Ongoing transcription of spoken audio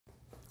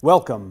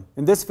Welcome.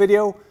 In this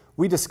video,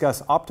 we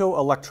discuss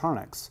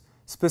optoelectronics,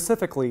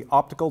 specifically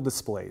optical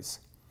displays.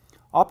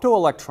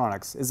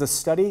 Optoelectronics is a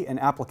study and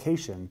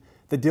application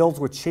that deals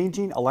with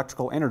changing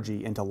electrical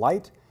energy into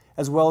light,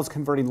 as well as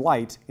converting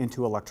light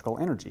into electrical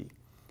energy.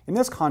 In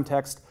this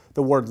context,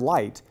 the word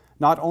light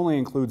not only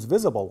includes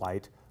visible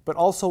light, but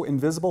also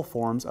invisible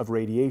forms of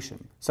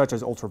radiation, such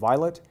as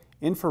ultraviolet,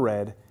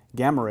 infrared,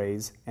 gamma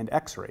rays, and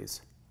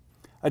X-rays.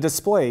 A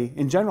display,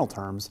 in general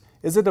terms,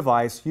 is a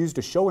device used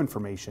to show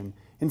information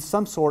in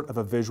some sort of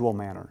a visual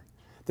manner.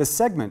 The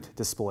segment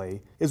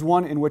display is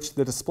one in which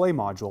the display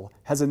module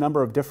has a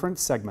number of different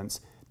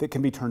segments that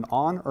can be turned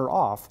on or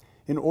off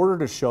in order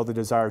to show the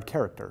desired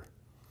character.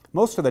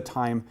 Most of the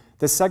time,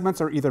 the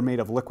segments are either made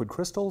of liquid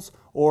crystals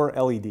or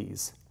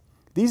LEDs.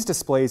 These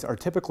displays are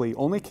typically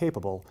only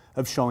capable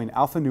of showing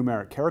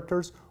alphanumeric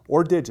characters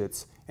or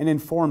digits and in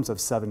forms of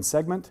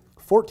 7-segment,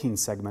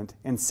 14-segment,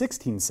 and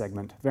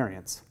 16-segment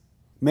variants.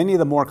 Many of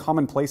the more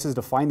common places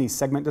to find these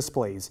segment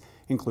displays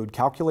include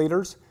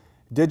calculators,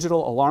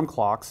 digital alarm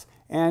clocks,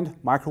 and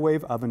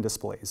microwave oven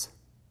displays.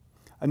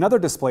 Another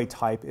display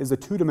type is a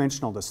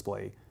two-dimensional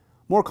display,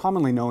 more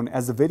commonly known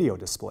as the video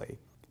display.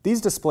 These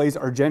displays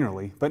are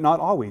generally, but not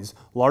always,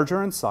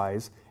 larger in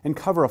size and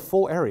cover a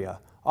full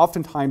area,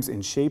 oftentimes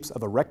in shapes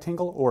of a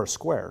rectangle or a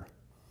square.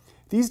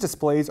 These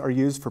displays are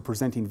used for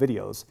presenting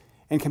videos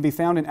and can be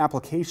found in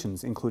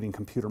applications including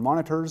computer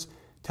monitors,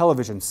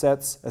 television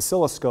sets,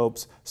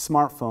 oscilloscopes,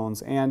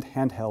 smartphones, and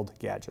handheld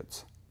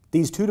gadgets.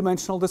 These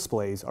two-dimensional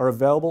displays are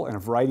available in a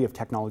variety of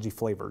technology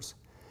flavors.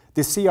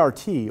 The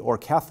CRT, or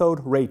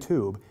Cathode Ray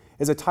Tube,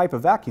 is a type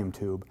of vacuum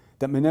tube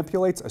that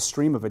manipulates a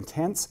stream of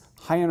intense,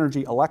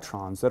 high-energy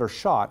electrons that are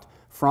shot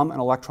from an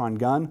electron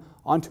gun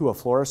onto a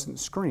fluorescent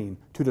screen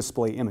to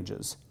display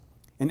images.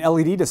 An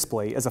LED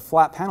display is a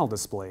flat panel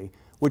display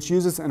which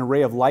uses an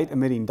array of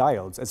light-emitting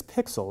diodes as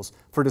pixels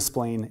for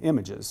displaying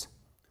images.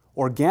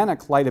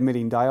 Organic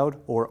light-emitting diode,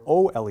 or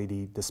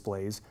OLED,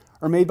 displays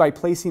are made by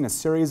placing a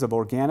series of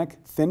organic,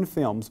 thin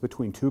films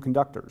between two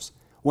conductors.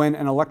 When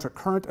an electric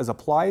current is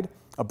applied,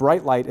 a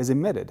bright light is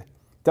emitted.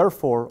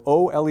 Therefore,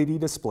 OLED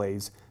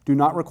displays do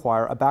not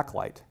require a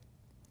backlight.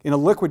 In a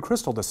liquid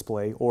crystal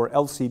display, or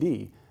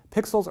LCD,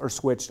 pixels are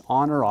switched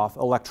on or off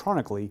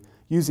electronically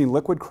using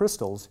liquid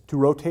crystals to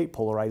rotate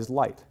polarized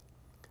light.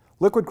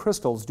 Liquid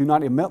crystals do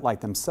not emit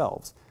light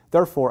themselves.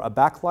 Therefore, a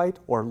backlight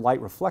or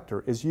light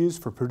reflector is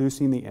used for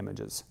producing the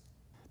images.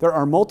 There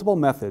are multiple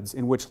methods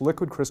in which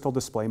liquid crystal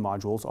display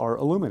modules are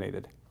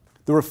illuminated.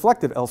 The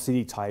reflective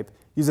LCD type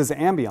uses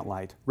ambient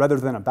light rather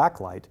than a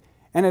backlight,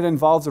 and it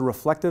involves a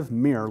reflective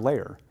mirror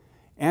layer.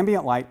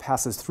 Ambient light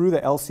passes through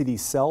the LCD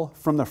cell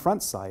from the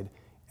front side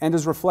and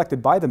is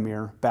reflected by the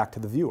mirror back to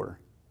the viewer.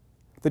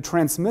 The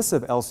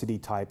transmissive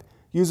LCD type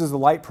uses the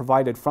light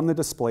provided from the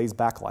display's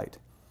backlight,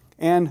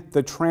 and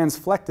the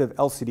transflective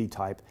LCD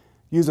type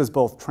uses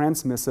both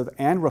transmissive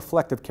and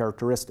reflective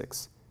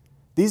characteristics.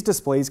 These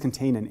displays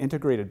contain an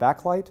integrated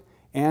backlight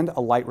and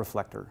a light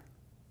reflector.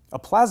 A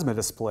plasma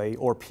display,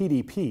 or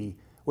PDP,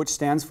 which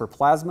stands for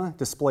Plasma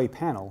Display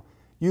Panel,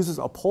 uses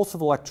a pulse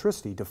of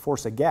electricity to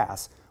force a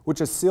gas, which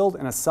is sealed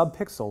in a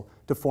subpixel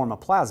to form a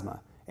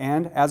plasma,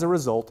 and as a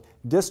result,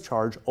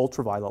 discharge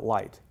ultraviolet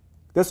light.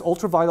 This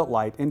ultraviolet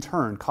light, in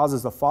turn,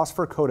 causes the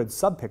phosphor-coated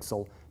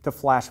subpixel to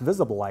flash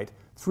visible light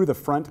through the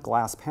front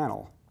glass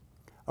panel.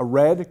 A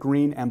red,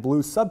 green, and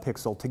blue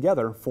subpixel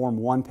together form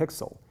one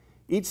pixel.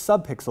 Each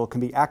subpixel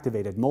can be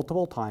activated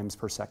multiple times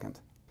per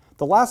second.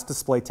 The last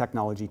display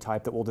technology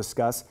type that we'll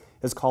discuss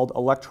is called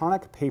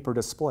electronic paper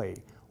display,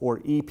 or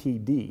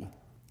EPD.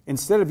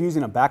 Instead of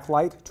using a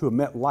backlight to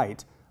emit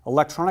light,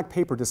 electronic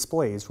paper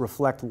displays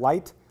reflect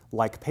light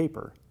like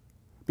paper.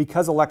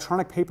 Because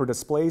electronic paper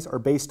displays are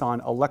based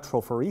on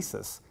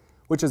electrophoresis,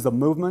 which is the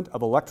movement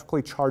of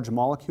electrically charged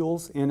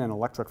molecules in an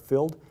electric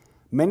field,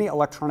 many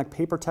electronic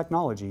paper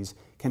technologies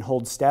can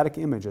hold static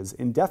images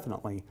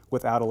indefinitely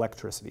without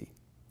electricity.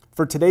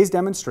 For today's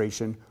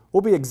demonstration,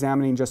 we'll be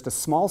examining just a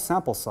small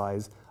sample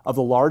size of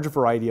the large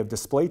variety of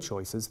display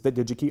choices that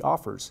Digi-Key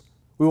offers.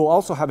 We will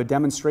also have a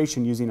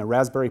demonstration using a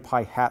Raspberry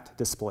Pi hat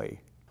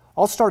display.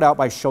 I'll start out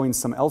by showing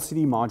some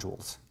LCD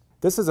modules.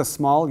 This is a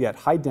small yet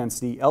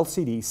high-density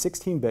LCD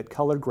 16-bit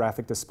colored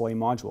graphic display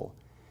module.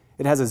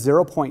 It has a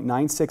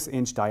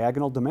 0.96-inch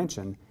diagonal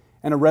dimension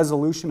and a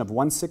resolution of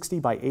 160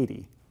 by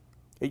 80.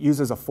 It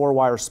uses a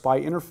 4-wire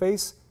SPI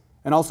interface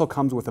and also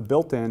comes with a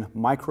built-in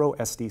micro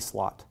SD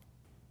slot.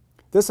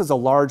 This is a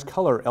large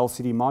color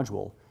LCD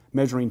module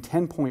measuring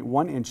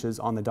 10.1 inches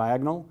on the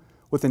diagonal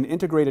with an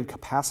integrated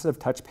capacitive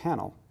touch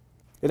panel.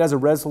 It has a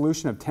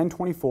resolution of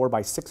 1024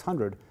 by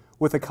 600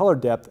 with a color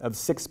depth of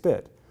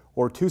 6-bit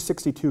or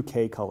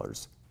 262K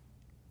colors.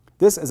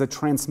 This is a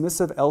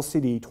transmissive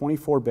LCD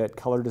 24-bit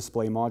color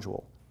display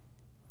module.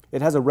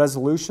 It has a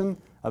resolution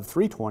of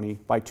 320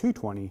 by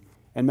 220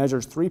 and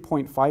measures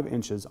 3.5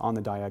 inches on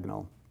the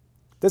diagonal.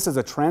 This is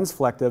a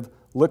transflective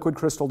liquid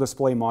crystal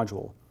display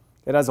module.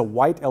 It has a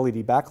white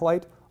LED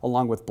backlight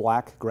along with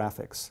black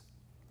graphics.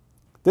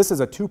 This is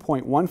a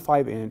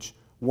 2.15-inch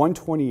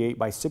 128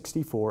 by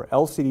 64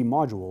 LCD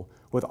module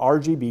with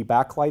RGB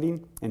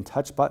backlighting and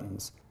touch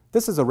buttons.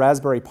 This is a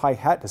Raspberry Pi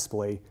Hat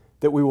display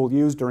that we will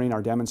use during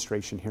our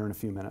demonstration here in a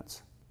few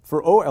minutes.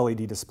 For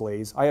OLED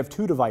displays, I have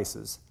two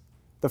devices.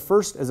 The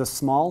first is a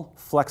small,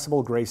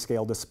 flexible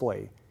grayscale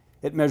display.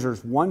 It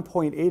measures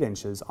 1.8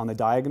 inches on the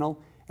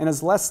diagonal and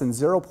is less than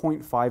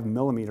 0.5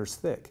 millimeters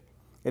thick.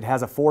 It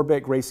has a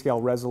 4-bit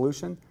grayscale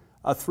resolution,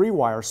 a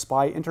 3-wire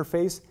SPI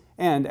interface,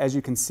 and as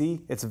you can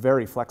see, it's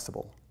very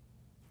flexible.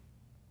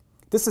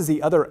 This is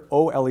the other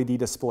OLED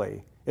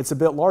display. It's a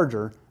bit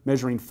larger,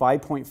 measuring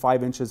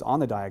 5.5 inches on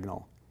the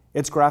diagonal.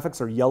 Its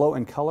graphics are yellow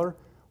in color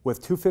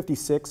with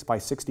 256 by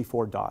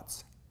 64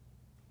 dots.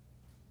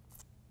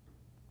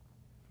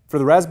 For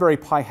the Raspberry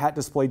Pi Hat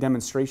display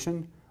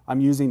demonstration, I'm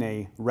using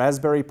a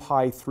Raspberry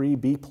Pi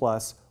 3B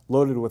Plus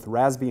loaded with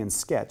Raspbian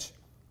Sketch,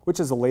 which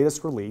is the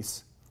latest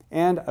release,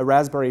 and a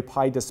Raspberry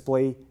Pi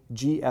Display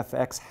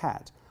GFX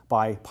Hat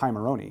by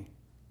Pimeroni.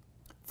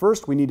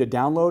 First, we need to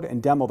download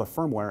and demo the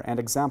firmware and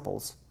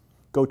examples.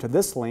 Go to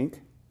this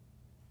link,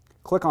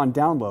 click on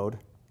Download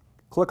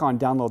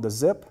the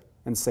zip,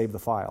 and save the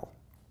file.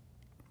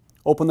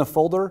 Open the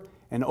folder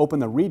and open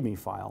the README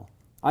file.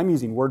 I'm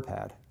using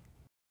WordPad.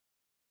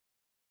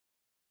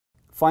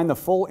 Find the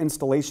full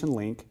installation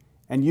link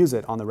and use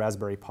it on the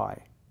Raspberry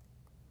Pi.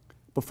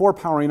 Before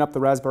powering up the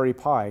Raspberry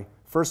Pi,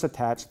 first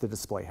attach the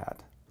display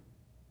hat.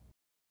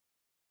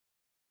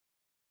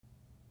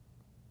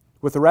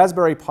 With the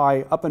Raspberry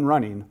Pi up and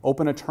running,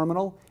 open a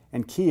terminal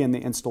and key in the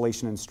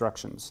installation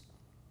instructions.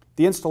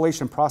 The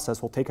installation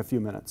process will take a few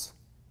minutes.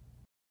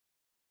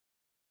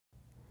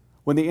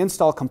 When the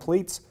install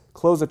completes,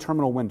 close the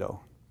terminal window.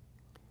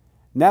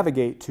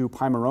 Navigate to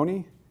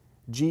Pimeroni,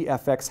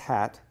 GFX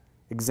Hat,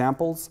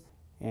 Examples,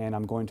 and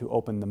I'm going to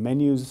open the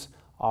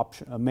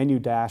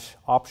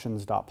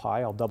menu-options.py.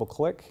 I'll double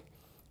click,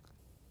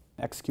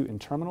 execute in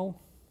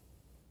terminal.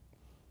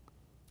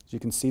 As you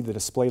can see, the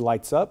display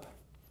lights up,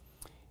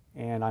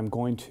 and I'm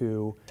going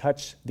to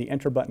touch the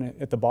enter button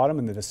at the bottom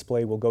and the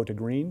display will go to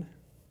green.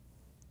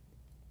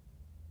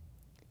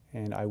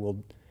 And I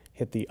will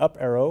hit the up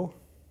arrow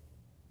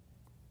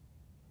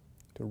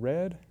to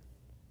red.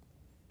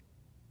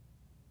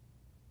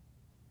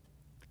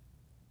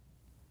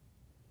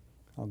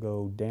 I'll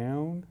go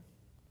down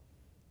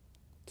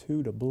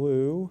 2 to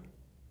blue.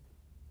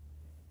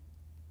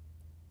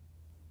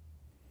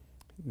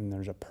 And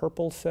there's a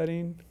purple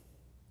setting.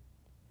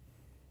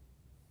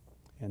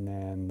 And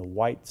then the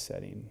white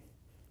setting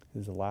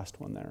is the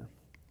last one there.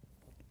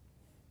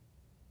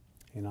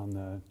 And on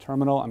the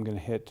terminal, I'm going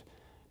to hit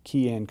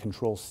key in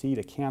Control-C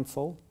to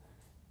cancel.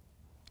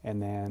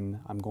 And then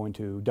I'm going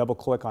to double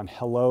click on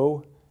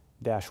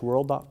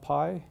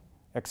hello-world.py,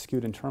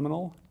 execute in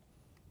terminal.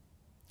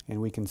 And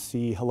we can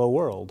see Hello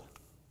World.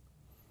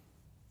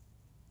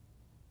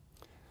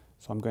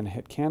 So I'm going to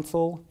hit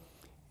cancel,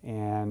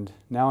 and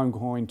now I'm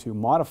going to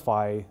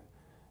modify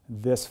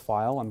this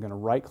file. I'm going to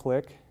right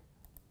click,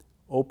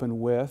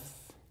 open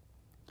with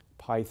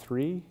Pi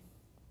 3.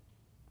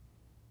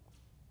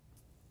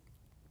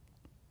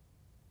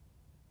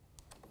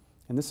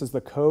 And this is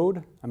the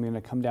code. I'm going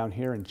to come down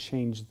here and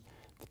change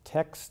the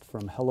text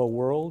from Hello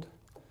World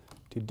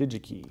to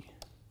Digi-Key.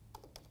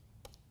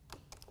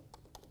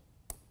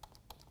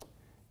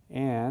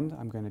 And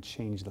I'm going to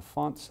change the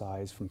font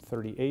size from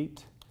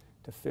 38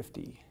 to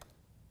 50.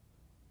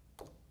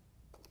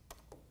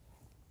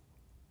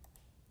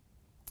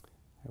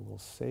 I will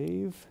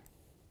save,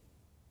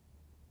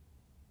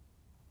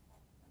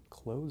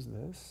 close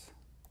this,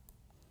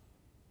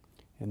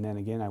 and then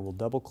again I will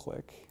double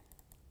click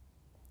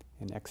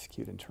and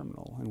execute in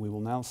terminal. And we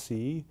will now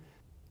see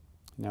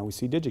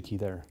Digi-Key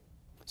there.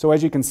 So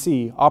as you can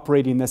see,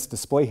 operating this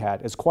display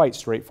hat is quite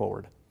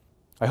straightforward.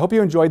 I hope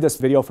you enjoyed this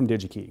video from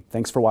Digi-Key.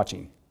 Thanks for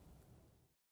watching.